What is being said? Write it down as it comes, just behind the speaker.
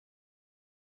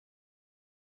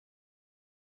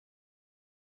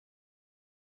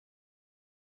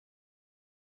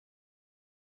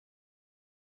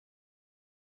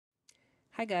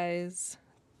Hi guys!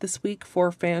 This week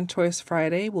for Fan Choice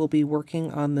Friday, we'll be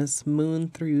working on this moon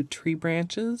through tree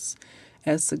branches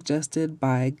as suggested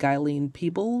by Guyleen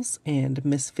Peebles and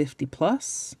Miss 50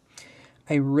 Plus.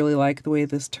 I really like the way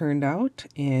this turned out,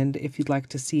 and if you'd like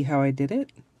to see how I did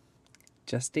it,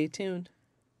 just stay tuned.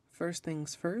 First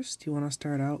things first, you want to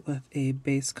start out with a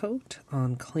base coat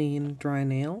on clean, dry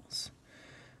nails.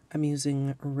 I'm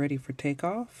using Ready for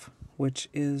Takeoff, which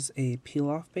is a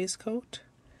peel-off base coat,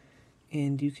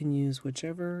 and you can use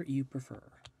whichever you prefer.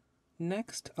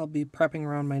 Next, I'll be prepping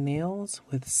around my nails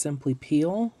with Simply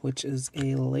Peel, which is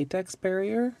a latex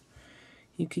barrier.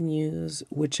 You can use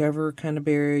whichever kind of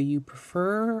barrier you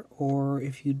prefer, or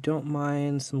if you don't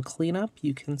mind some cleanup,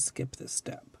 you can skip this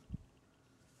step.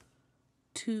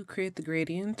 To create the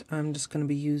gradient, I'm just going to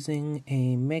be using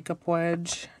a makeup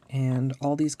wedge, and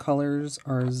all these colors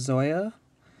are Zoya.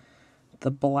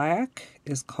 The black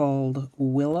is called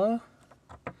Willa.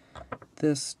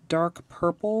 This dark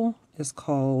purple is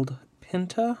called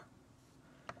Pinta.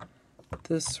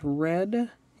 This red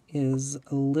is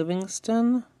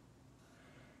Livingston.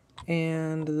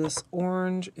 And this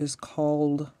orange is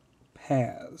called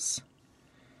Paz.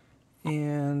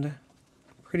 And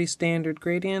pretty standard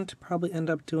gradient. Probably end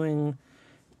up doing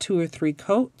 2 or 3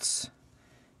 coats.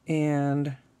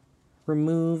 And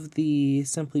remove the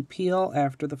Simply Peel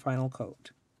after the final coat.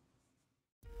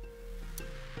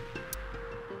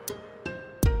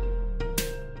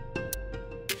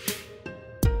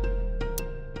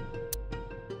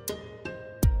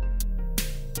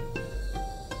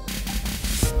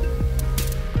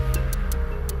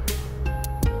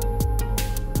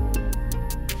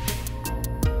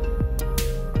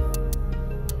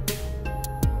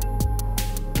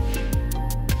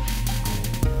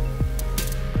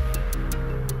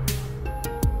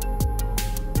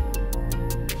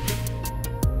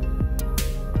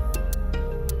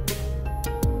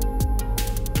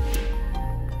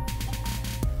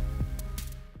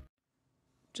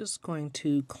 Just going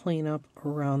to clean up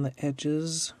around the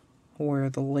edges where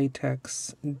the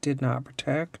latex did not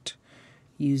protect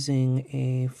using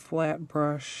a flat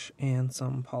brush and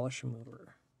some polish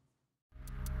remover.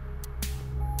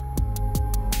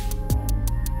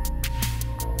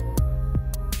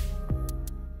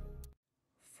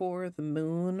 For the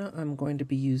moon, I'm going to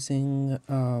be using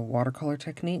a watercolor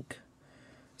technique.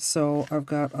 So I've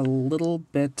got a little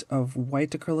bit of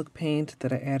white acrylic paint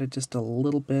that I added just a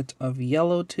little bit of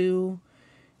yellow to,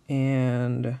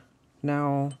 and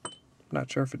now, I'm not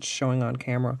sure if it's showing on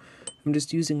camera, I'm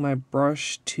just using my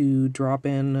brush to drop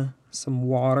in some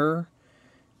water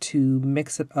to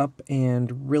mix it up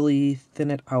and really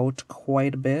thin it out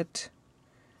quite a bit.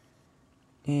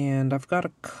 And I've got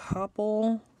a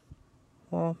couple,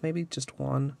 well, maybe just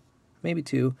one, maybe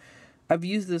 2. I've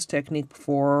used this technique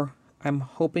before. I'm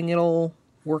hoping it'll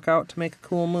work out to make a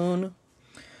cool moon.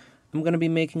 I'm going to be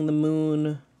making the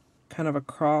moon kind of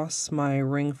across my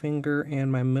ring finger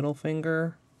and my middle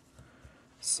finger.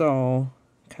 So,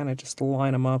 kind of just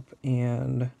line them up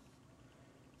and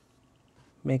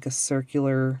make a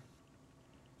circular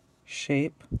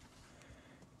shape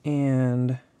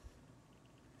and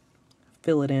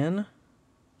fill it in.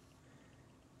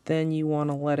 Then you want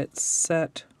to let it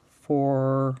set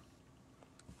for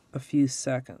a few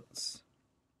seconds.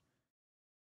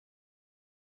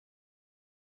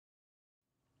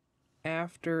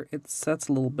 After it sets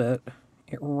a little bit,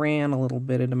 it ran a little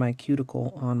bit into my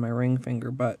cuticle on my ring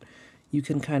finger, but you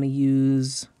can kind of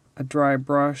use a dry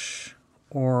brush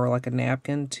or like a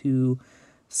napkin to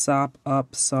sop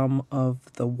up some of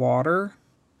the water,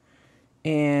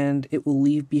 and it will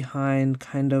leave behind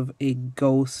kind of a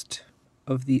ghost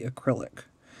of the acrylic.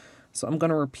 So I'm going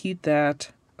to repeat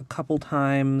that a couple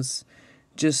times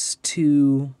just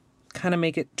to kind of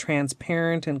make it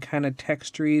transparent and kind of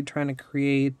textured, trying to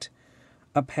create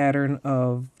a pattern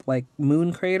of like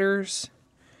moon craters,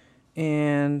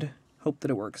 and hope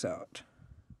that it works out.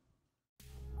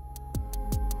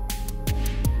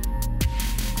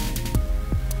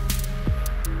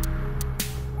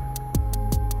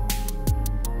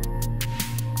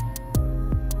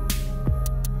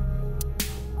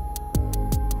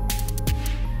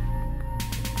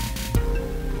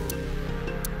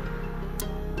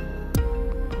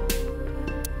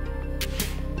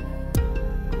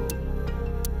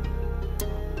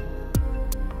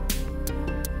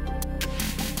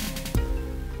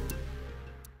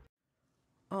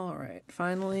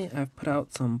 Finally, I've put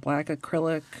out some black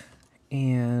acrylic,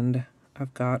 and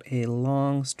I've got a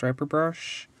long striper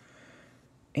brush,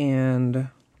 and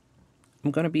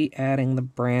I'm going to be adding the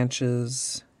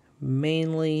branches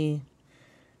mainly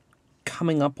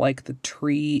coming up like the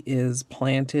tree is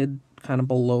planted kind of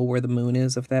below where the moon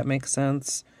is, if that makes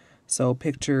sense. So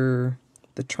picture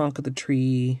the trunk of the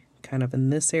tree kind of in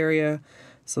this area.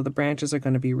 So the branches are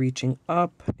going to be reaching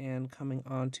up and coming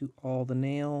onto all the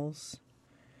nails.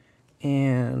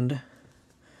 And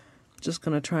just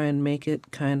going to try and make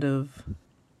it kind of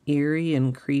eerie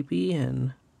and creepy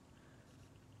and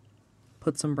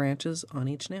put some branches on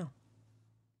each nail.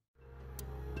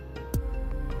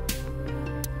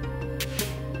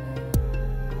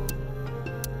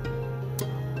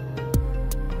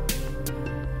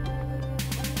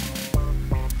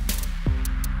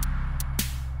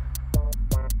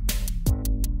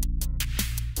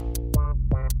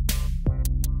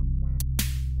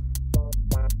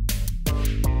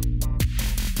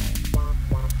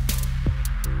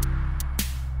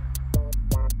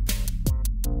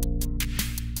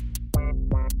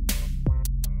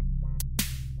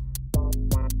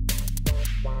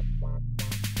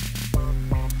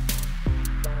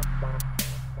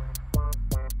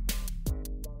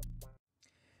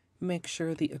 Make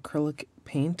sure the acrylic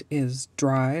paint is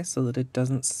dry so that it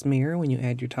doesn't smear when you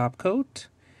add your top coat.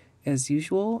 As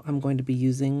usual, I'm going to be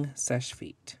using Seche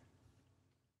Vite.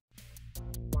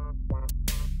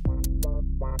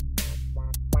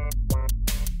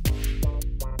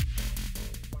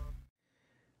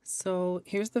 So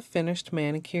here's the finished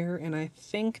manicure, and I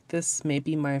think this may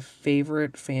be my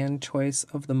favorite fan choice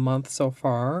of the month so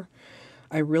far.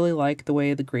 I really like the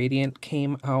way the gradient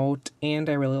came out, and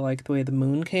I really like the way the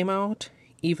moon came out,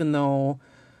 even though,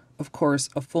 of course,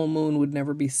 a full moon would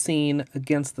never be seen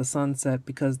against the sunset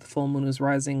because the full moon is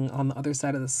rising on the other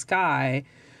side of the sky.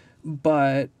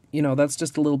 But, you know, that's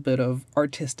just a little bit of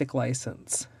artistic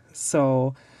license.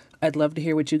 So I'd love to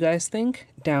hear what you guys think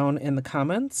down in the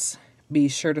comments. Be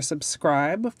sure to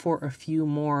subscribe for a few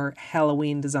more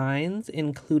Halloween designs,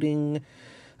 including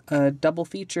a double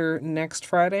feature next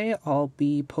Friday. I'll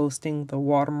be posting the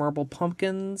water marble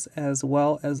pumpkins as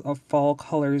well as a fall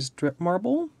colors drip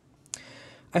marble.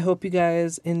 I hope you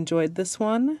guys enjoyed this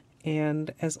one,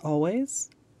 and as always,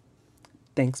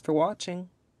 thanks for watching.